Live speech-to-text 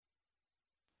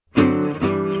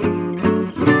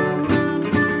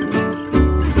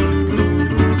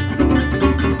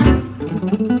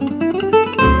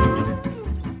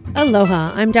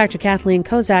Aloha, I'm Dr. Kathleen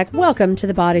Kozak. Welcome to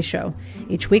The Body Show.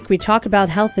 Each week we talk about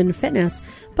health and fitness,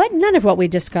 but none of what we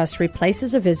discuss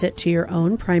replaces a visit to your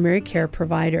own primary care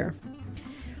provider.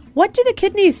 What do the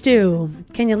kidneys do?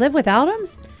 Can you live without them?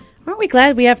 Aren't we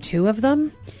glad we have two of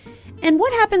them? And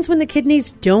what happens when the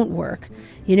kidneys don't work?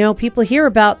 You know, people hear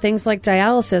about things like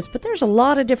dialysis, but there's a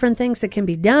lot of different things that can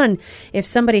be done if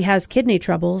somebody has kidney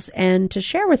troubles. And to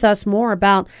share with us more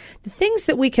about the things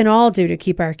that we can all do to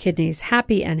keep our kidneys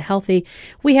happy and healthy,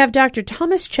 we have Dr.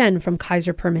 Thomas Chen from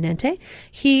Kaiser Permanente.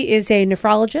 He is a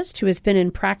nephrologist who has been in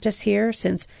practice here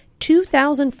since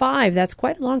 2005. That's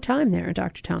quite a long time there,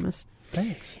 Dr. Thomas.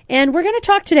 Thanks. And we're going to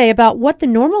talk today about what the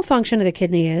normal function of the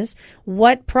kidney is,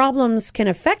 what problems can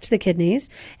affect the kidneys,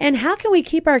 and how can we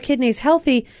keep our kidneys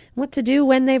healthy, what to do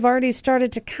when they've already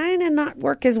started to kind of not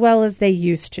work as well as they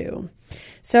used to.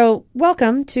 So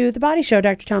welcome to The Body Show,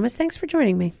 Dr. Thomas. Thanks for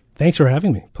joining me. Thanks for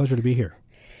having me. Pleasure to be here.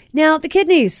 Now, the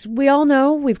kidneys, we all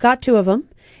know we've got two of them,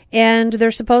 and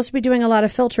they're supposed to be doing a lot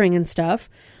of filtering and stuff.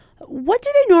 What do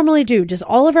they normally do? Does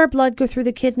all of our blood go through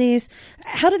the kidneys?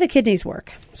 How do the kidneys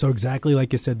work? So exactly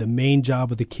like you said, the main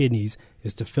job of the kidneys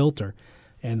is to filter,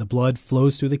 and the blood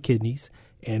flows through the kidneys.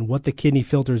 And what the kidney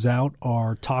filters out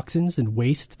are toxins and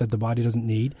waste that the body doesn't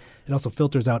need. It also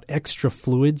filters out extra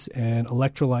fluids and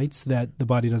electrolytes that the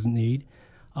body doesn't need.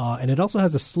 And it also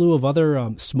has a slew of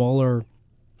other smaller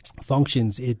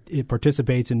functions. It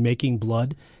participates in making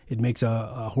blood. It makes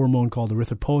a hormone called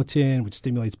erythropoietin, which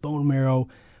stimulates bone marrow,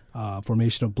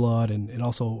 formation of blood, and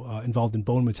also involved in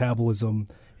bone metabolism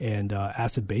and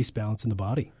acid-base balance in the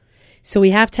body. So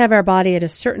we have to have our body at a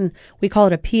certain, we call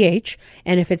it a pH,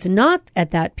 and if it's not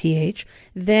at that pH,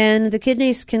 then the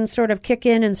kidneys can sort of kick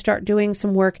in and start doing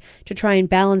some work to try and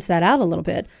balance that out a little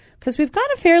bit, because we've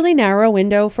got a fairly narrow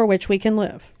window for which we can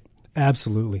live.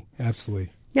 Absolutely, absolutely.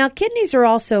 Now, kidneys are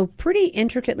also pretty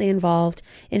intricately involved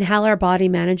in how our body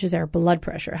manages our blood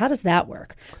pressure. How does that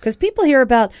work? Because people hear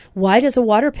about, why does a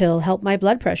water pill help my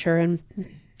blood pressure? And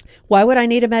why would I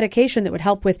need a medication that would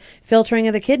help with filtering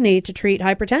of the kidney to treat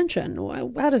hypertension?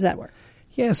 How does that work?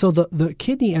 Yeah, so the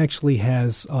kidney actually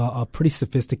has a pretty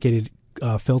sophisticated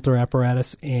filter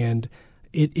apparatus, and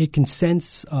it can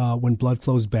sense when blood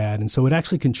flows bad. And so it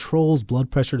actually controls blood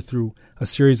pressure through a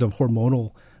series of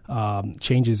hormonal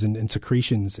changes in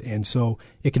secretions. And so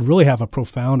it can really have a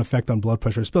profound effect on blood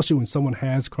pressure, especially when someone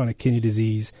has chronic kidney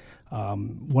disease.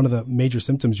 One of the major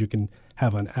symptoms, you can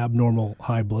have an abnormal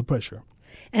high blood pressure.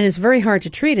 And it's very hard to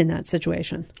treat in that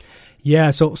situation.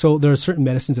 Yeah, so there are certain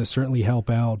medicines that certainly help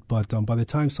out, but by the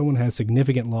time someone has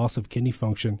significant loss of kidney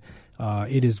function,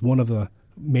 it is one of the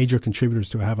major contributors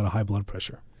to having a high blood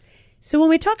pressure. So when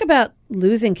we talk about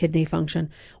losing kidney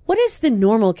function, what is the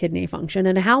normal kidney function,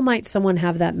 and how might someone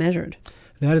have that measured?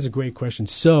 That is a great question.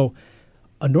 So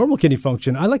a normal kidney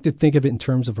function, I like to think of it in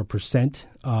terms of a percent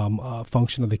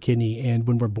function of the kidney. And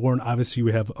when we're born, obviously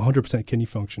we have 100% kidney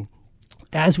function.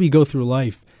 As we go through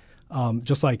life,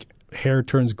 just like hair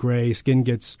turns gray, skin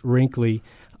gets wrinkly,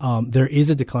 there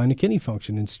is a decline in kidney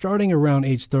function. And starting around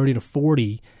age 30 to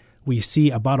 40, we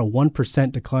see about a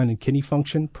 1% decline in kidney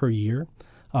function per year.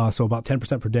 So about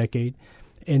 10% per decade.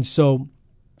 And so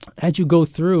as you go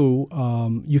through,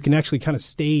 you can actually kind of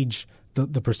stage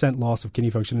the percent loss of kidney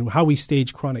function. And how we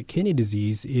stage chronic kidney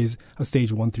disease is a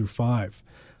stage 1 through 5.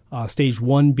 Stage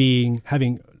 1 being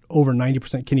having over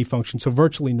 90% kidney function, so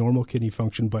virtually normal kidney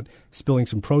function, but spilling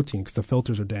some protein because the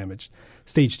filters are damaged.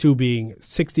 Stage 2 being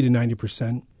 60 to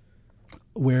 90%,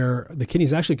 where the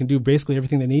kidneys actually can do basically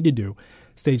everything they need to do.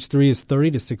 Stage 3 is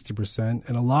 30 to 60%,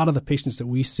 and a lot of the patients that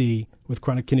we see with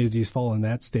chronic kidney disease fall in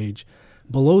that stage.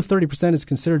 Below 30% is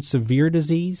considered severe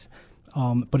disease,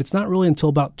 but it's not really until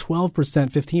about 12%,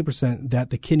 15% that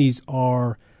the kidneys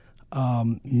are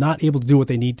not able to do what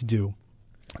they need to do,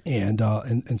 and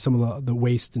some of the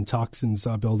waste and toxins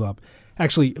build up.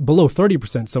 Actually, below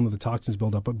 30%, some of the toxins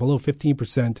build up, but below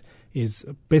 15% is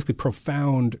basically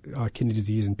profound kidney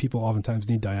disease, and people oftentimes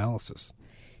need dialysis.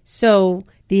 So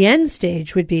the end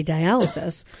stage would be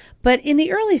dialysis. But in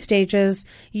the early stages,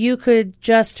 you could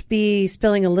just be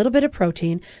spilling a little bit of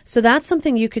protein. So that's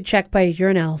something you could check by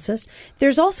urinalysis.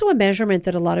 There's also a measurement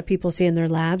that a lot of people see in their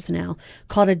labs now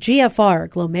called a GFR,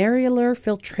 glomerular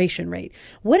filtration rate.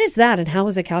 What is that, and how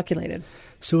is it calculated?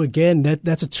 So again,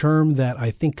 that's a term that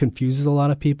I think confuses a lot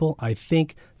of people. I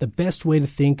think the best way to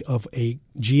think of a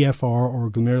GFR, or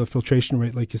glomerular filtration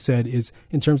rate, like you said, is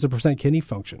in terms of percent kidney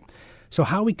function. So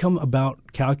how we come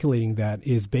about calculating that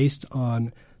is based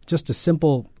on just a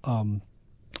simple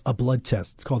a blood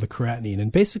test called the creatinine.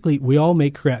 And basically, we all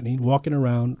make creatinine walking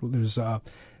around. There's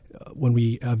when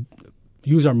we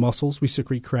use our muscles, we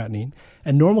secrete creatinine.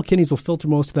 And normal kidneys will filter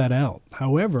most of that out.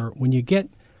 However, when you get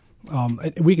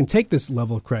We can take this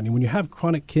level of creatinine. When you have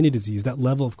chronic kidney disease, that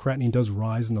level of creatinine does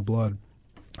rise in the blood.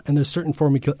 And there's certain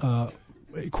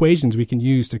equations we can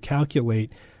use to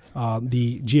calculate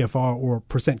the GFR, or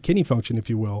percent kidney function, if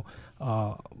you will,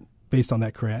 based on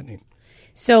that creatinine.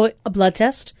 So a blood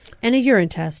test and a urine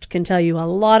test can tell you a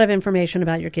lot of information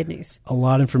about your kidneys. A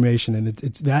lot of information, and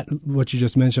it's that what you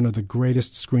just mentioned are the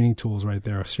greatest screening tools right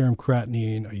there: a serum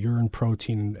creatinine, a urine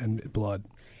protein, and blood.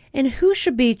 And who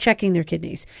should be checking their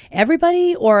kidneys?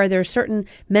 Everybody, or are there certain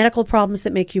medical problems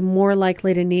that make you more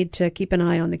likely to need to keep an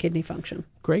eye on the kidney function?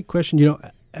 Great question.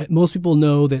 Most people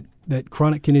know that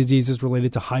chronic kidney disease is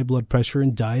related to high blood pressure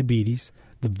and diabetes.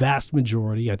 The vast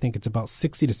majority, I think it's about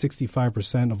 60 to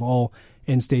 65% of all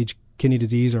end-stage kidney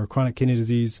disease or chronic kidney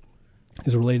disease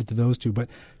is related to those two. But,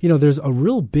 there's a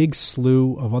real big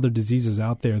slew of other diseases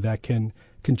out there that can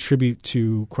contribute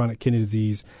to chronic kidney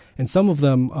disease. And some of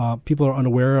them people are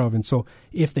unaware of. And so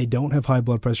if they don't have high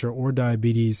blood pressure or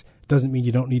diabetes, doesn't mean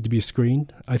you don't need to be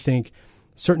screened. I think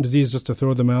certain diseases, just to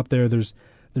throw them out there, there's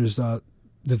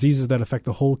diseases that affect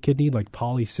the whole kidney, like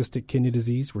polycystic kidney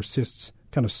disease, where cysts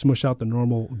kind of smush out the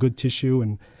normal good tissue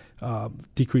and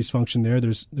decrease function there.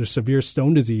 There's severe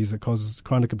stone disease that causes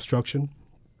chronic obstruction.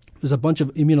 There's a bunch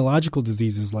of immunological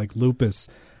diseases like lupus,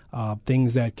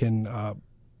 things that can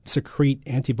secrete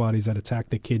antibodies that attack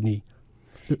the kidney.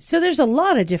 So there's a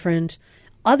lot of different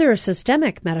other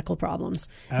systemic medical problems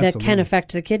that can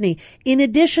affect the kidney, in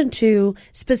addition to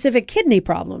specific kidney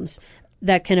problems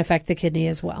that can affect the kidney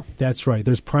as well. That's right.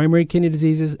 There's primary kidney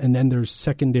diseases, and then there's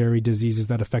secondary diseases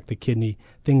that affect the kidney.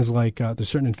 Things like there's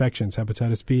certain infections,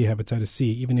 hepatitis B, hepatitis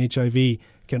C, even HIV,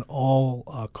 can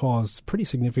all cause pretty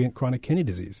significant chronic kidney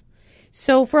disease.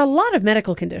 So for a lot of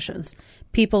medical conditions,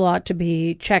 people ought to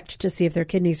be checked to see if their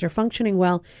kidneys are functioning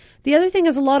well. The other thing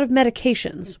is a lot of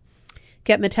medications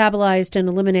get metabolized and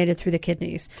eliminated through the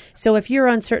kidneys. So if you're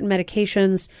on certain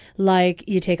medications, like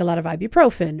you take a lot of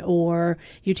ibuprofen, or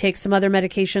you take some other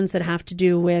medications that have to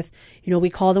do with, we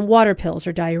call them water pills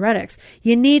or diuretics,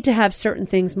 you need to have certain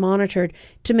things monitored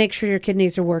to make sure your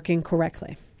kidneys are working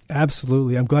correctly.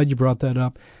 Absolutely. I'm glad you brought that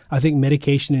up. I think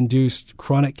medication-induced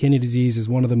chronic kidney disease is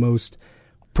one of the most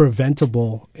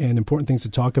preventable and important things to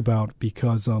talk about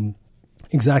because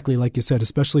exactly like you said,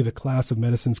 especially the class of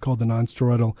medicines called the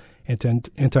nonsteroidal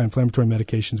anti-inflammatory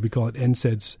medications. We call it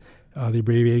NSAIDs, the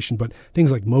abbreviation. But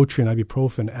things like Motrin,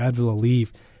 ibuprofen, Advil,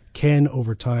 Aleve can,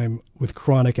 over time, with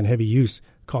chronic and heavy use,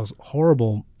 cause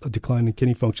horrible decline in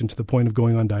kidney function to the point of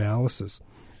going on dialysis.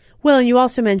 Well, and you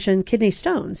also mentioned kidney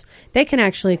stones. They can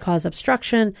actually cause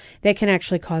obstruction. They can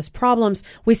actually cause problems.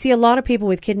 We see a lot of people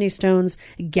with kidney stones,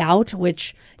 gout,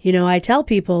 which, I tell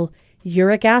people,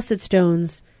 uric acid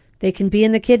stones, they can be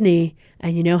in the kidney,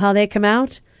 and you know how they come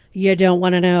out? You don't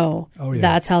want to know. Oh, yeah.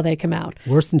 That's how they come out.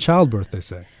 Worse than childbirth, they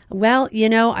say. Well,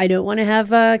 I don't want to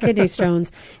have kidney stones.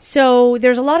 So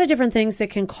there's a lot of different things that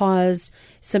can cause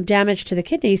some damage to the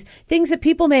kidneys, things that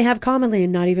people may have commonly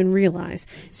and not even realize.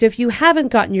 So if you haven't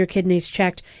gotten your kidneys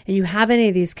checked and you have any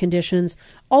of these conditions,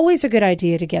 always a good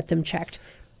idea to get them checked.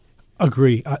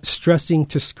 Agree. Stressing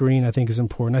to screen, I think, is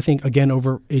important. I think, again,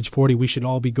 over age 40, we should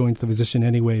all be going to the physician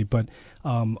anyway, but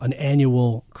an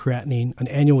annual creatinine, an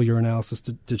annual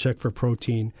urinalysis to check for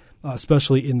protein,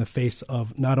 especially in the face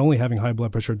of not only having high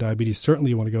blood pressure or diabetes,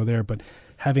 certainly you want to go there, but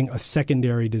having a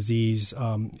secondary disease,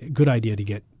 good idea to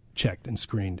get checked and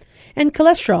screened. And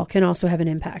cholesterol can also have an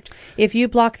impact. If you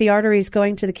block the arteries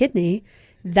going to the kidney,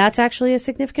 that's actually a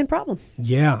significant problem.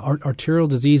 Yeah, arterial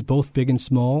disease, both big and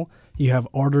small. You have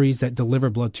arteries that deliver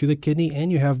blood to the kidney,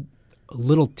 and you have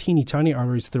little teeny tiny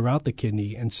arteries throughout the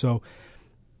kidney. And so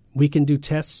we can do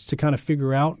tests to kind of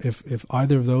figure out if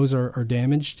either of those are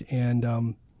damaged.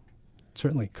 And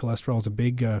certainly cholesterol is a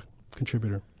big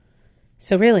contributor.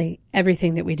 So really,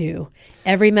 everything that we do,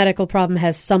 every medical problem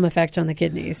has some effect on the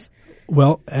kidneys.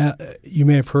 Well, you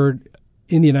may have heard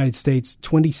in the United States,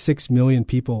 26 million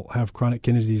people have chronic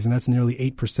kidney disease, and that's nearly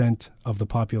 8% of the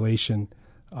population.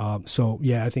 So,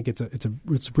 yeah, I think it's a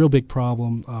real big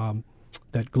problem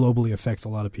that globally affects a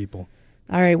lot of people.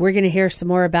 All right, we're going to hear some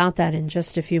more about that in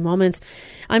just a few moments.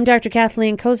 I'm Dr.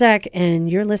 Kathleen Kozak, and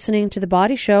you're listening to The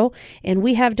Body Show, and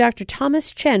we have Dr.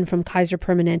 Thomas Chen from Kaiser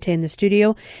Permanente in the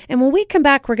studio. And when we come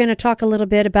back, we're going to talk a little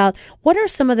bit about what are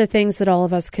some of the things that all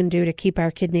of us can do to keep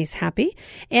our kidneys happy,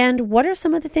 and what are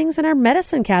some of the things in our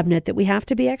medicine cabinet that we have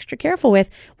to be extra careful with.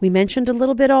 We mentioned a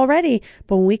little bit already,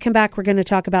 but when we come back, we're going to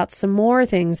talk about some more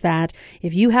things that,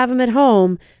 if you have them at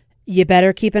home, you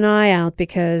better keep an eye out,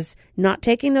 because not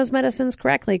taking those medicines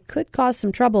correctly could cause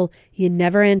some trouble you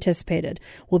never anticipated.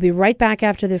 We'll be right back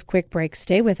after this quick break.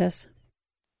 Stay with us.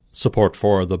 Support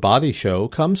for The Body Show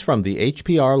comes from the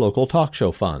HPR Local Talk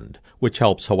Show Fund, which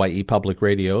helps Hawaii Public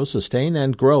Radio sustain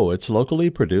and grow its locally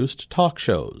produced talk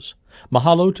shows.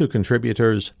 Mahalo to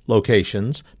contributors,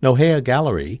 locations, Nohea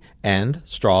Gallery, and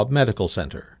Straub Medical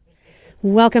Center.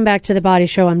 Welcome back to The Body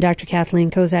Show. I'm Dr. Kathleen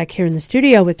Kozak here in the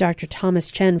studio with Dr. Thomas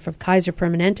Chen from Kaiser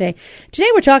Permanente. Today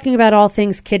we're talking about all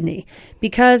things kidney,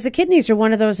 because the kidneys are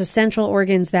one of those essential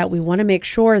organs that we want to make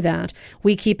sure that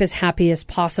we keep as happy as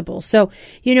possible. So,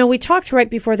 we talked right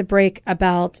before the break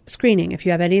about screening if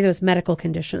you have any of those medical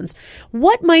conditions.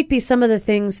 What might be some of the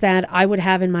things that I would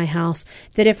have in my house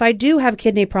that if I do have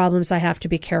kidney problems, I have to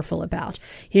be careful about?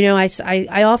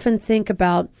 I often think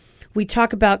about, we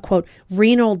talk about, quote,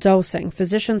 renal dosing.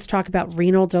 Physicians talk about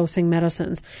renal dosing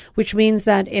medicines, which means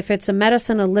that if it's a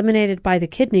medicine eliminated by the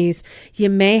kidneys, you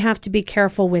may have to be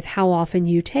careful with how often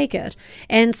you take it.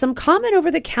 And some common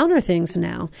over-the-counter things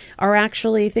now are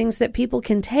actually things that people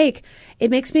can take.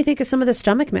 It makes me think of some of the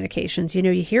stomach medications.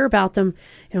 You hear about them,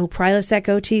 Prilosec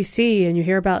OTC, and you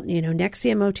hear about,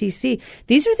 Nexium OTC.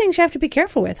 These are things you have to be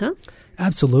careful with, huh?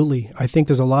 Absolutely. I think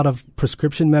there's a lot of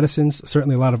prescription medicines,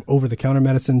 certainly a lot of over-the-counter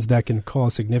medicines that can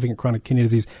cause significant chronic kidney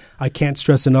disease. I can't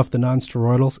stress enough the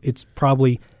non-steroidals. It's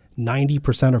probably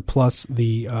 90% or plus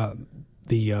the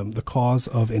cause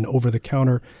of an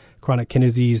over-the-counter chronic kidney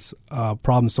disease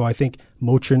problem. So I think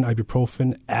Motrin,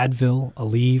 ibuprofen, Advil,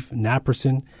 Aleve,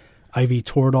 Naproxen, IV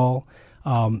Toradol.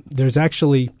 There's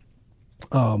actually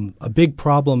a big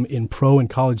problem in pro and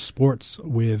college sports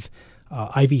with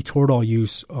IV Toradol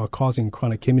use causing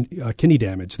chronic kidney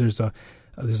damage. There's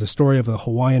a story of a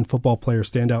Hawaiian football player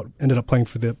ended up playing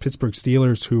for the Pittsburgh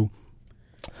Steelers who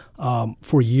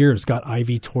for years got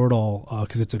IV Toradol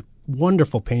because it's a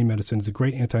wonderful pain medicine. It's a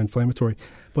great anti-inflammatory,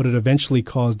 but it eventually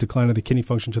caused decline of the kidney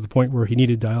function to the point where he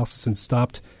needed dialysis and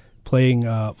stopped playing,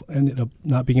 ended up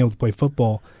not being able to play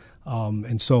football.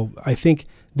 And so I think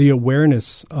the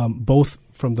awareness, both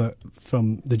from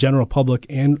the general public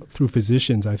and through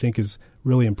physicians, I think is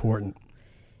really important.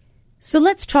 So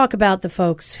let's talk about the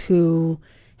folks who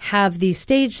have the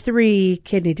stage 3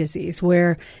 kidney disease,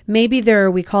 where maybe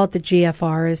we call it the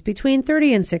GFR, is between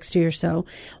 30 and 60 or so.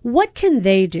 What can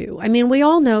they do? I mean, we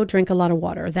all know drink a lot of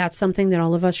water. That's something that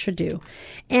all of us should do.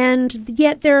 And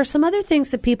yet there are some other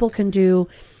things that people can do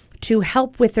to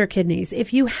help with their kidneys.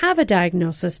 If you have a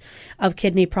diagnosis of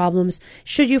kidney problems,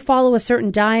 should you follow a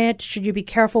certain diet? Should you be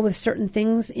careful with certain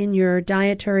things in your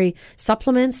dietary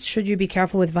supplements? Should you be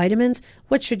careful with vitamins?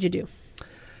 What should you do?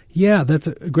 Yeah, that's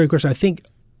a great question. I think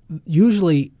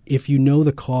usually if you know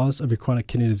the cause of your chronic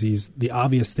kidney disease, the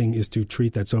obvious thing is to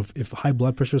treat that. So if high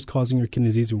blood pressure is causing your kidney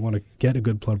disease, we want to get a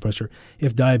good blood pressure.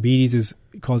 If diabetes is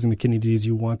causing the kidney disease,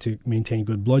 you want to maintain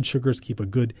good blood sugars, keep a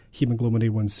good hemoglobin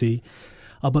A1C.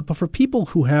 But for people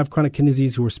who have chronic kidney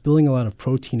disease who are spilling a lot of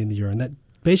protein in the urine, that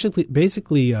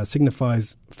basically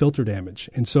signifies filter damage.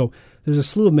 And so there's a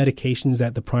slew of medications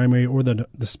that the primary or the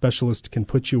specialist can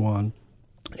put you on,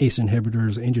 ACE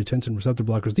inhibitors, angiotensin receptor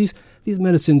blockers. These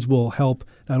medicines will help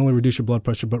not only reduce your blood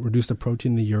pressure, but reduce the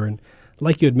protein in the urine.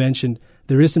 Like you had mentioned,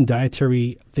 there is some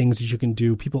dietary things that you can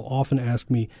do. People often ask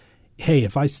me, hey,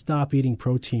 if I stop eating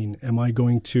protein, am I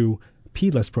going to pee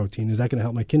less protein? Is that going to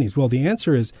help my kidneys? Well, the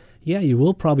answer is, yeah, you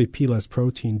will probably pee less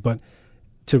protein, but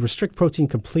to restrict protein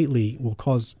completely will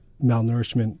cause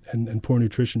malnourishment and poor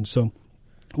nutrition. So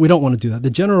we don't want to do that. The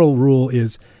general rule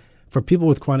is for people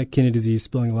with chronic kidney disease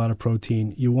spilling a lot of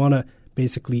protein, you want to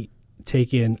basically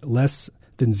take in less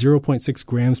than 0.6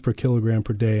 grams per kilogram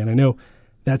per day. And I know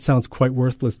that sounds quite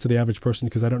worthless to the average person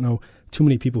because I don't know too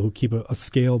many people who keep a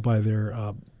scale by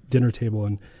their dinner table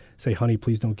and say, honey,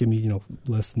 please don't give me,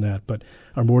 less than that,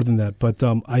 or more than that. But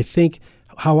I think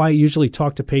how I usually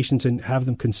talk to patients and have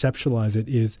them conceptualize it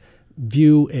is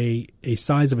view a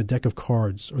size of a deck of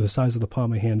cards or the size of the palm of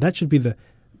my hand. That should be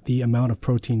the amount of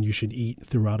protein you should eat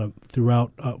throughout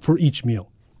for each meal.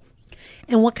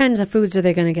 And what kinds of foods are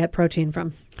they going to get protein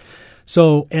from?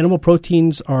 So animal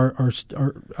proteins are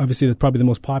obviously probably the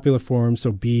most popular forms,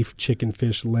 so beef, chicken,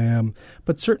 fish, lamb.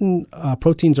 But certain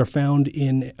proteins are found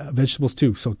in vegetables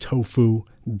too, so tofu,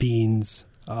 beans,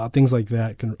 things like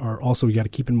that are also, you got to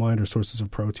keep in mind, are sources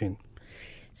of protein.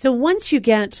 So once you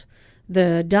get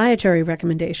the dietary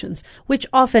recommendations, which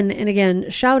often, and again,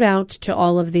 shout out to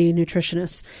all of the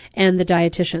nutritionists and the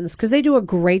dietitians, because they do a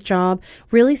great job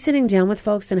really sitting down with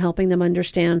folks and helping them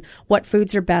understand what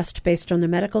foods are best based on their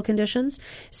medical conditions.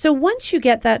 So once you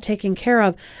get that taken care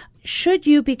of, should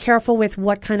you be careful with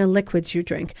what kind of liquids you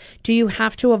drink? Do you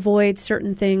have to avoid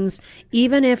certain things,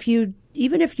 even if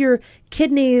your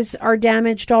kidneys are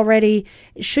damaged already?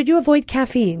 Should you avoid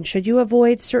caffeine? Should you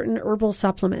avoid certain herbal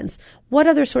supplements? What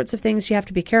other sorts of things you have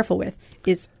to be careful with?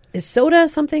 Is soda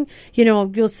something?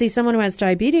 You'll see someone who has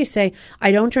diabetes say,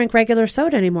 I don't drink regular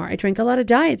soda anymore. I drink a lot of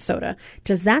diet soda.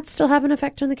 Does that still have an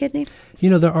effect on the kidney?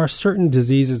 There are certain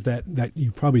diseases that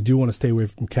you probably do want to stay away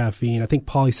from caffeine. I think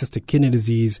polycystic kidney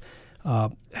disease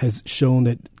has shown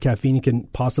that caffeine can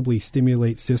possibly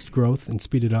stimulate cyst growth and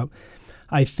speed it up.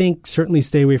 I think certainly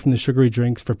stay away from the sugary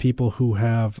drinks for people who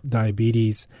have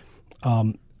diabetes.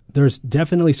 There's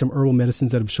definitely some herbal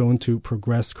medicines that have shown to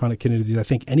progress chronic kidney disease. I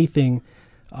think anything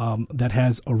that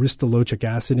has aristolochic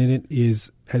acid in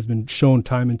it has been shown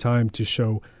time and time to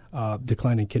show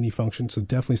decline in kidney function. So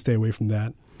definitely stay away from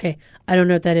that. Okay. I don't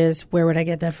know what that is. Where would I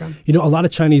get that from? A lot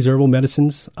of Chinese herbal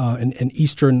medicines and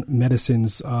Eastern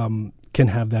medicines can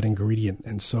have that ingredient.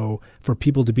 And so for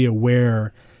people to be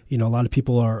aware, a lot of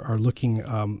people are looking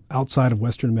outside of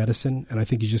Western medicine, and I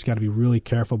think you just got to be really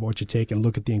careful about what you take and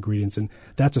look at the ingredients. And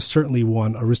that's certainly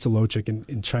one, aristolochic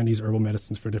in Chinese herbal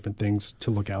medicines for different things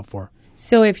to look out for.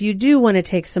 So if you do want to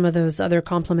take some of those other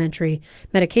complementary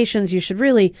medications, you should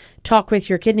really talk with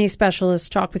your kidney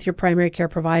specialist, talk with your primary care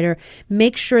provider.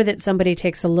 Make sure that somebody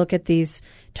takes a look at these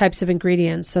types of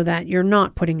ingredients so that you're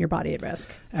not putting your body at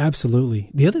risk. Absolutely.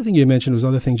 The other thing you mentioned was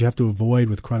other things you have to avoid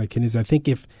with chronic kidney disease. I think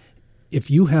if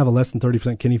you have a less than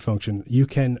 30% kidney function, you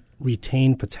can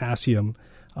retain potassium.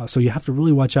 So you have to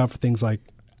really watch out for things like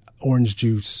orange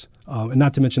juice, and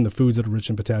not to mention the foods that are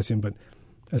rich in potassium, but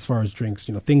as far as drinks,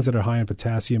 things that are high in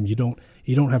potassium, you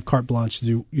don't have carte blanche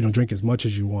to drink as much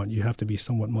as you want. You have to be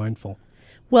somewhat mindful.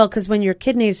 Well, because when your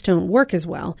kidneys don't work as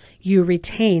well, you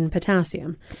retain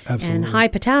potassium. Absolutely. And high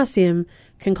potassium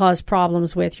can cause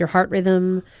problems with your heart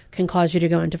rhythm, can cause you to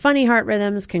go into funny heart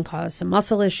rhythms, can cause some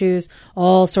muscle issues,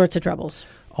 all sorts of troubles.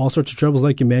 All sorts of troubles,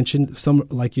 like you mentioned. Some,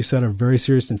 like you said, are very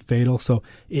serious and fatal. So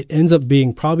it ends up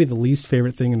being probably the least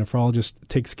favorite thing a nephrologist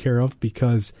takes care of,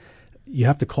 because you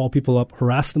have to call people up,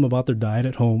 harass them about their diet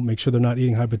at home, make sure they're not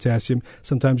eating high potassium.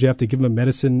 Sometimes you have to give them a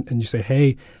medicine and you say,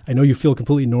 hey, I know you feel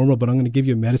completely normal, but I'm going to give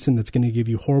you a medicine that's going to give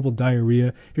you horrible diarrhea.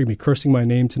 You're going to be cursing my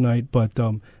name tonight, but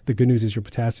the good news is your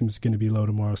potassium is going to be low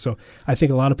tomorrow. So I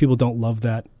think a lot of people don't love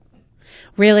that.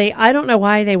 Really? I don't know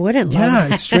why they wouldn't love that.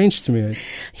 Yeah, it's strange to me.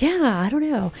 Yeah, I don't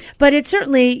know. But it's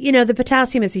certainly, the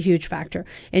potassium is a huge factor,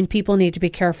 and people need to be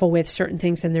careful with certain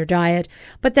things in their diet,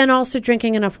 but then also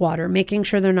drinking enough water, making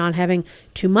sure they're not having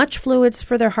too much fluids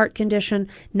for their heart condition,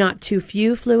 not too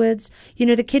few fluids.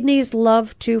 The kidneys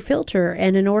love to filter,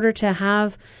 and in order to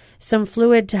have some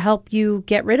fluid to help you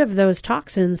get rid of those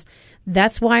toxins,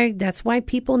 that's why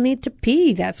people need to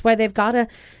pee. That's why they've got to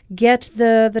get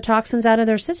the toxins out of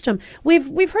their system.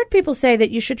 We've heard people say that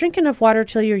you should drink enough water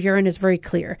till your urine is very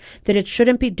clear, that it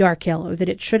shouldn't be dark yellow, that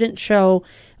it shouldn't show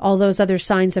all those other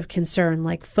signs of concern,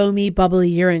 like foamy, bubbly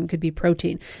urine could be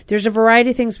protein. There's a variety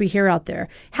of things we hear out there.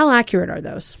 How accurate are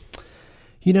those?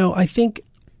 I think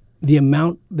the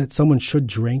amount that someone should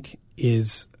drink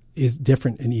is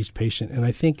different in each patient. And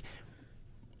I think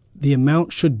the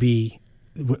amount should be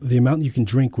the amount you can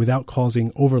drink without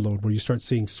causing overload, where you start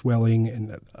seeing swelling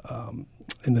and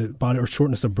in the body or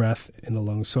shortness of breath in the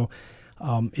lungs. So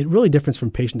it really differs from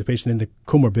patient to patient in the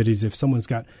comorbidities. If someone's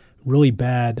got really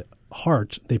bad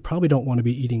heart, they probably don't want to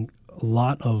be eating a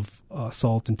lot of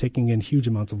salt and taking in huge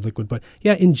amounts of liquid. But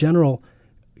yeah, in general,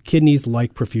 kidneys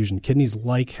like perfusion. Kidneys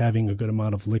like having a good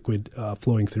amount of liquid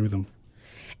flowing through them.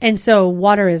 And so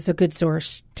water is a good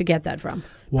source to get that from.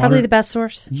 Water, probably the best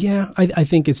source? Yeah, I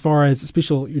think as far as,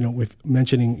 especially, with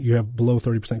mentioning you have below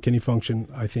 30% kidney function,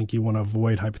 I think you want to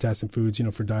avoid high potassium foods.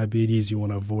 For diabetes, you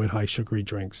want to avoid high sugary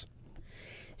drinks.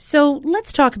 So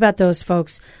let's talk about those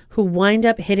folks who wind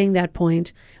up hitting that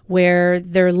point where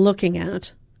they're looking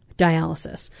at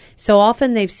dialysis. So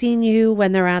often they've seen you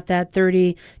when they're at that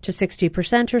 30 to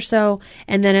 60% or so.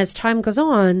 And then as time goes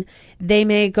on, they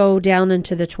may go down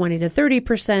into the 20 to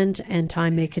 30% and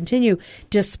time may continue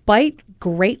despite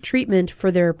great treatment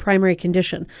for their primary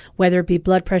condition, whether it be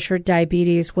blood pressure,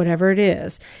 diabetes, whatever it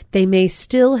is. They may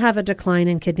still have a decline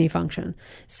in kidney function.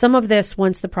 Some of this,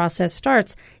 once the process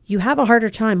starts, you have a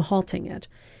harder time halting it.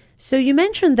 So you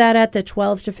mentioned that at the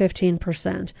 12 to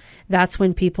 15%, that's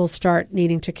when people start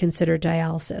needing to consider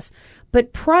dialysis.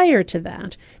 But prior to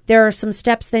that, there are some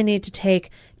steps they need to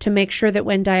take to make sure that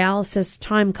when dialysis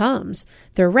time comes,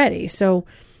 they're ready. So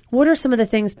what are some of the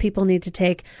things people need to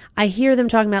take? I hear them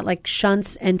talking about like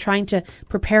shunts and trying to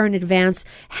prepare in advance.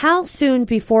 How soon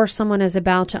before someone is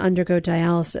about to undergo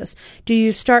dialysis do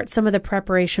you start some of the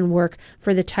preparation work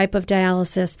for the type of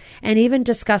dialysis, and even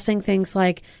discussing things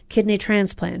like kidney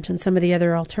transplant and some of the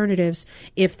other alternatives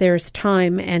if there's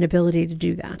time and ability to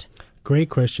do that? Great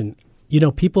question.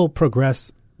 People progress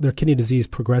their kidney disease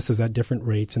progresses at different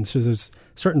rates. And so there's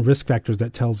certain risk factors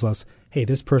that tells us, hey,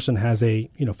 this person has a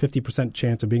 50%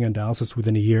 chance of being on dialysis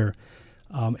within a year.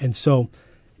 And so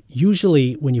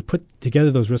usually when you put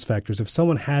together those risk factors, if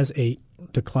someone has a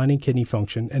declining kidney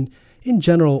function, and in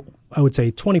general, I would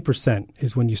say 20%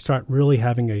 is when you start really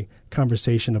having a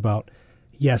conversation about,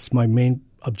 yes, my main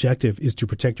objective is to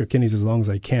protect your kidneys as long as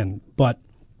I can. But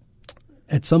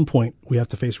at some point, we have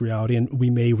to face reality, and we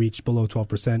may reach below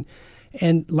 12%.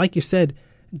 And like you said,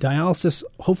 dialysis,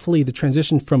 hopefully the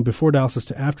transition from before dialysis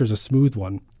to after is a smooth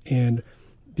one. And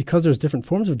because there's different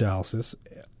forms of dialysis,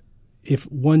 if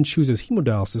one chooses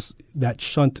hemodialysis, that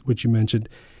shunt, which you mentioned,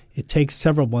 it takes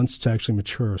several months to actually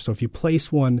mature. So if you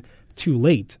place one too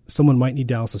late, someone might need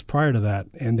dialysis prior to that,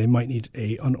 and they might need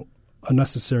a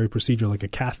unnecessary procedure like a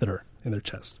catheter in their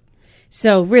chest.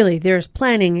 So really, there's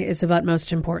planning is of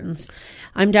utmost importance.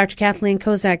 I'm Dr. Kathleen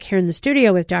Kozak here in the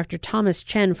studio with Dr. Thomas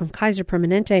Chen from Kaiser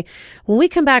Permanente. When we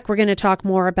come back, we're going to talk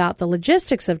more about the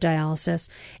logistics of dialysis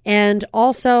and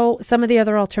also some of the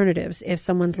other alternatives if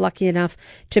someone's lucky enough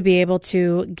to be able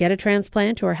to get a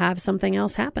transplant or have something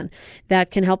else happen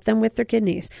that can help them with their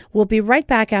kidneys. We'll be right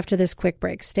back after this quick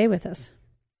break. Stay with us.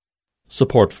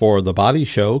 Support for The Body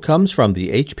Show comes from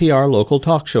the HPR Local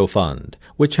Talk Show Fund,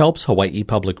 which helps Hawaii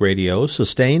Public Radio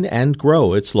sustain and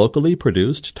grow its locally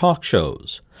produced talk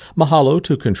shows. Mahalo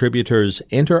to contributors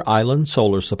Inter-Island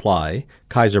Solar Supply,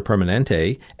 Kaiser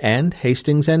Permanente, and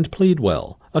Hastings and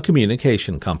Pleadwell, a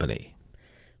communication company.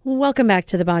 Welcome back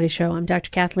to The Body Show. I'm Dr.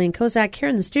 Kathleen Kozak here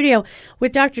in the studio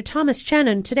with Dr. Thomas Chen,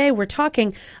 and today we're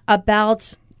talking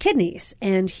about kidneys,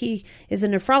 and he is a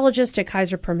nephrologist at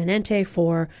Kaiser Permanente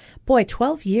for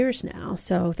 12 years now.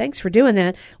 So thanks for doing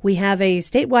that. We have a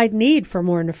statewide need for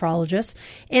more nephrologists,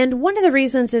 and one of the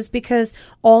reasons is because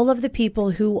all of the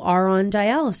people who are on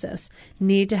dialysis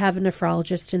need to have a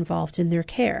nephrologist involved in their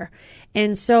care.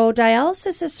 And so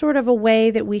dialysis is sort of a way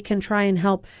that we can try and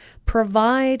help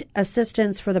provide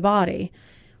assistance for the body,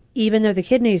 even though the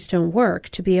kidneys don't work,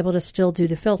 to be able to still do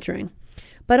the filtering.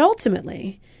 But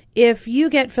ultimately, if you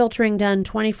get filtering done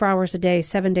 24 hours a day,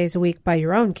 7 days a week by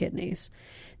your own kidneys,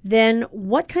 then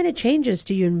what kind of changes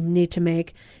do you need to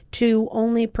make to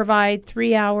only provide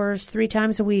 3 hours, 3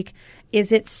 times a week?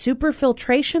 Is it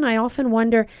superfiltration? I often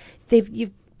wonder,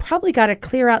 you've probably got to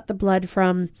clear out the blood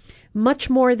from much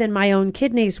more than my own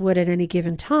kidneys would at any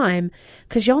given time,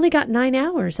 because you only got 9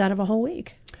 hours out of a whole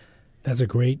week. That's a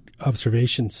great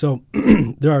observation. So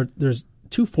there's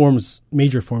two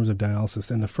major forms of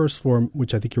dialysis. And the first form,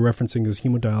 which I think you're referencing, is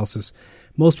hemodialysis.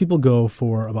 Most people go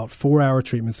for about 4-hour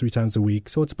treatments 3 times a week.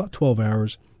 So it's about 12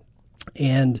 hours.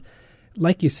 And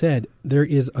like you said, there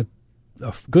is a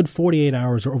good 48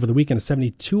 hours or over the weekend,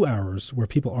 72 hours where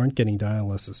people aren't getting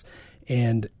dialysis.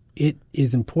 And it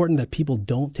is important that people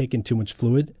don't take in too much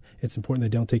fluid. It's important they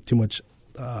don't take too much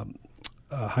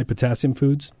high potassium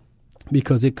foods,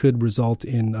 because it could result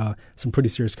in some pretty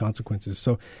serious consequences.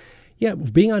 So yeah,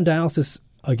 being on dialysis,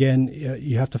 again,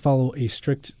 you have to follow a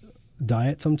strict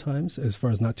diet sometimes as far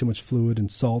as not too much fluid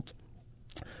and salt.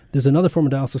 There's another form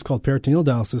of dialysis called peritoneal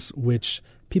dialysis, which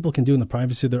people can do in the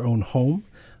privacy of their own home.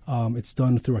 It's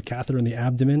done through a catheter in the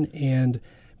abdomen. And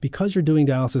because you're doing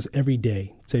dialysis every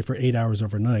day, say for 8 hours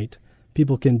overnight,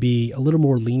 people can be a little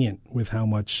more lenient with how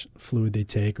much fluid they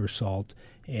take or salt,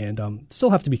 and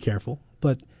still have to be careful.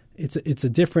 But it's a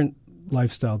different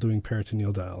lifestyle doing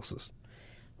peritoneal dialysis.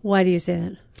 Why do you say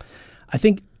that? I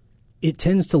think it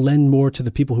tends to lend more to the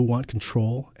people who want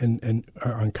control and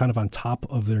are kind of on top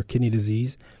of their kidney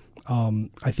disease.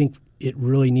 I think it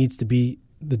really needs to be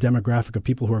the demographic of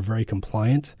people who are very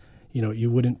compliant. You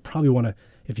wouldn't probably want to,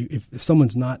 if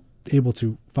someone's not able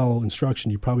to follow instruction,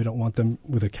 you probably don't want them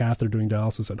with a catheter doing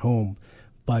dialysis at home.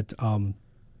 But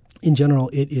in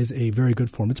general, it is a very good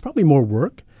form. It's probably more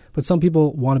work, but some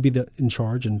people want to be in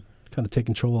charge and kind of take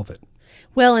control of it.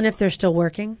 Well, and if they're still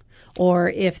working, or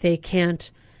if they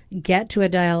can't get to a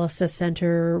dialysis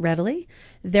center readily,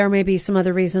 there may be some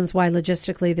other reasons why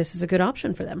logistically this is a good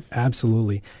option for them.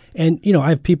 Absolutely. And, I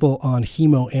have people on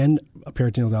hemo and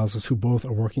peritoneal dialysis who both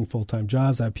are working full-time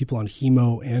jobs. I have people on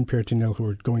hemo and peritoneal who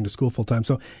are going to school full-time.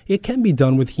 So it can be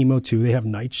done with hemo too. They have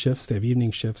night shifts, they have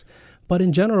evening shifts. But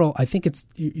in general, I think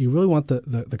you really want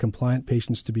the compliant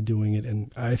patients to be doing it.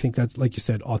 And I think that's, like you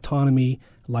said, autonomy,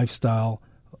 lifestyle.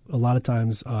 A lot of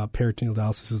times peritoneal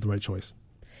dialysis is the right choice.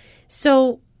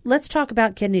 So let's talk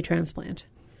about kidney transplant.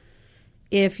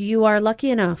 If you are lucky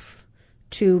enough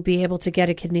to be able to get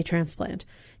a kidney transplant,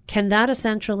 can that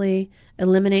essentially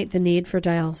eliminate the need for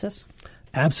dialysis?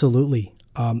 Absolutely.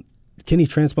 Kidney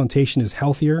transplantation is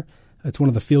healthier. It's one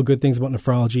of the feel-good things about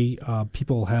nephrology.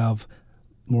 People have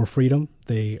more freedom.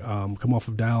 They come off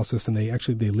of dialysis, and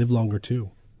they live longer too.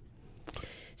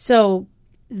 So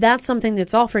that's something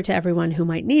that's offered to everyone who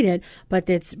might need it, but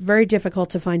it's very difficult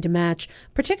to find a match,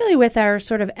 particularly with our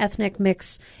sort of ethnic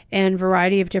mix and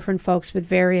variety of different folks with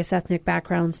various ethnic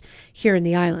backgrounds here in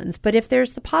the islands. But if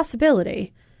there's the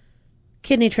possibility,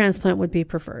 kidney transplant would be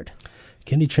preferred.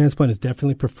 Kidney transplant is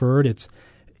definitely preferred. It's,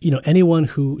 anyone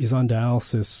who is on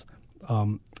dialysis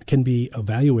can be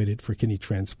evaluated for kidney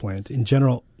transplant. In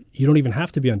general, you don't even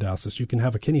have to be on dialysis. You can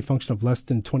have a kidney function of less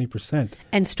than 20%.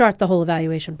 And start the whole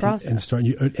evaluation process.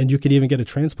 And you could even get a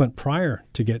transplant prior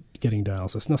to getting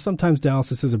dialysis. Now, sometimes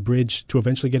dialysis is a bridge to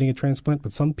eventually getting a transplant,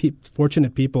 but some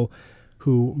fortunate people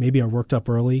who maybe are worked up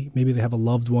early, maybe they have a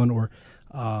loved one or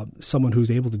someone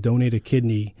who's able to donate a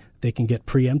kidney, they can get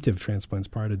preemptive transplants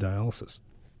prior to dialysis.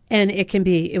 And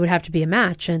it would have to be a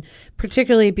match. And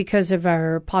particularly because of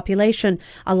our population,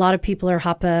 a lot of people are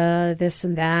HAPA, this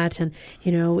and that. And,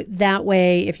 that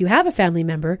way, if you have a family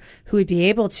member who would be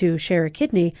able to share a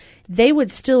kidney, they would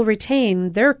still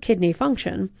retain their kidney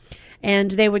function.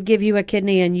 And they would give you a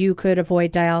kidney and you could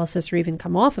avoid dialysis or even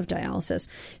come off of dialysis.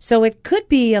 So it could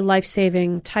be a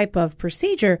life-saving type of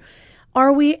procedure.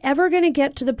 Are we ever going to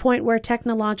get to the point where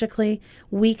technologically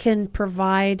we can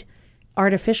provide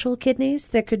artificial kidneys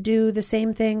that could do the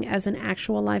same thing as an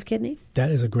actual live kidney? That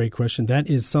is a great question. That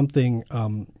is something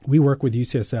we work with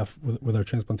UCSF with our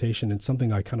transplantation, and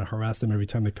something I kind of harass them every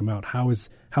time they come out. How's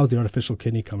the artificial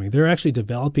kidney coming? They're actually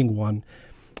developing one,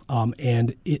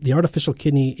 the artificial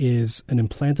kidney is an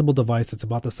implantable device that's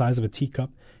about the size of a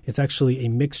teacup. It's actually a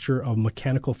mixture of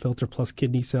mechanical filter plus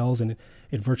kidney cells, and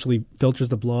it virtually filters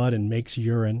the blood and makes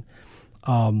urine.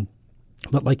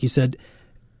 But like you said,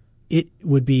 it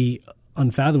would be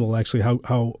unfathomable, actually,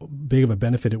 how big of a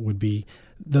benefit it would be.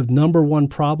 The number one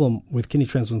problem with kidney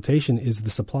transplantation is the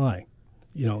supply.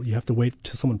 You have to wait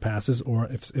till someone passes, or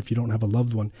if you don't have a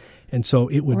loved one. And so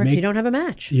it would or if you don't have a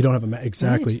match. You don't have a match,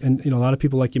 exactly. Right. And, a lot of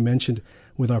people, like you mentioned,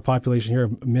 with our population here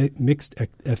of mixed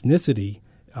ethnicity,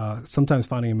 sometimes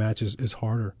finding a match is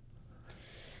harder.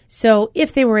 So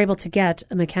if they were able to get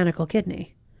a mechanical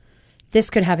kidney, this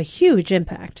could have a huge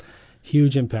impact.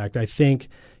 Huge impact. I think.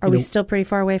 Are we still pretty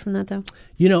far away from that, though?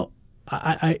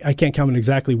 I can't comment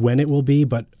exactly when it will be,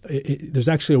 but there's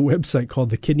actually a website called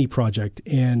the Kidney Project,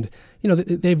 and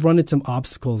they've run into some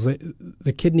obstacles.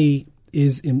 The kidney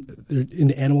is in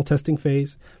the animal testing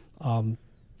phase, and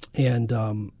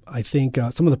I think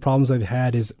some of the problems they've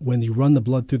had is when you run the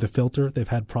blood through the filter, they've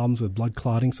had problems with blood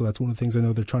clotting. So that's one of the things I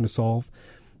know they're trying to solve.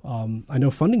 I know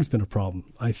funding's been a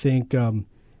problem. I think.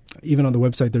 Even on the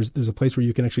website, there's a place where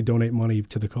you can actually donate money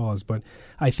to the cause. But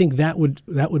I think that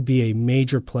would be a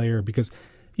major player because,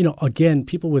 again,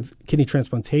 people with kidney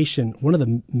transplantation, one of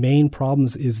the main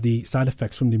problems is the side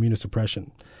effects from the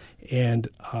immunosuppression. And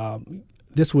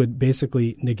this would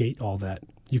basically negate all that.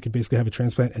 You could basically have a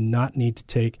transplant and not need to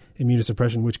take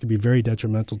immunosuppression, which could be very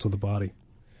detrimental to the body.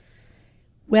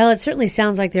 Well, it certainly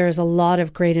sounds like there is a lot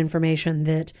of great information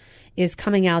that is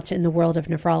coming out in the world of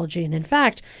nephrology. And in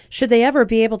fact, should they ever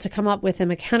be able to come up with a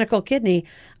mechanical kidney,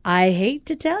 I hate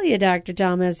to tell you, Dr.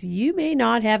 Thomas, you may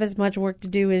not have as much work to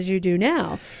do as you do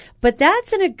now. But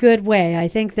that's in a good way. I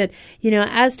think that,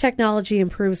 as technology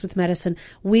improves with medicine,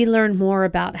 we learn more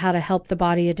about how to help the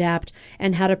body adapt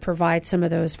and how to provide some of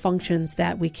those functions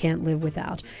that we can't live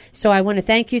without. So I want to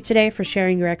thank you today for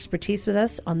sharing your expertise with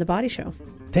us on The Body Show.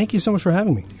 Thank you so much for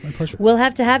having me. My pleasure. We'll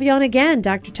have to have you on again.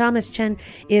 Dr. Thomas Chen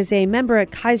is a member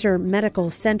at Kaiser Medical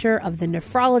Center of the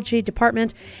Nephrology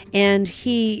Department, and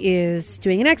he is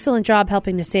doing an excellent job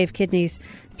helping to save kidneys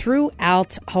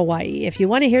throughout Hawaii. If you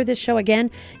want to hear this show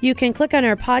again, you can click on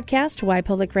our podcast,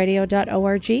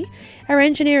 hawaiipublicradio.org. Our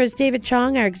engineer is David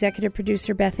Chong, our executive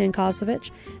producer, Beth Ann Kozlovich,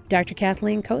 Dr.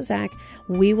 Kathleen Kozak.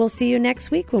 We will see you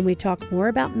next week when we talk more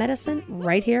about medicine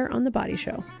right here on The Body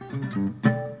Show.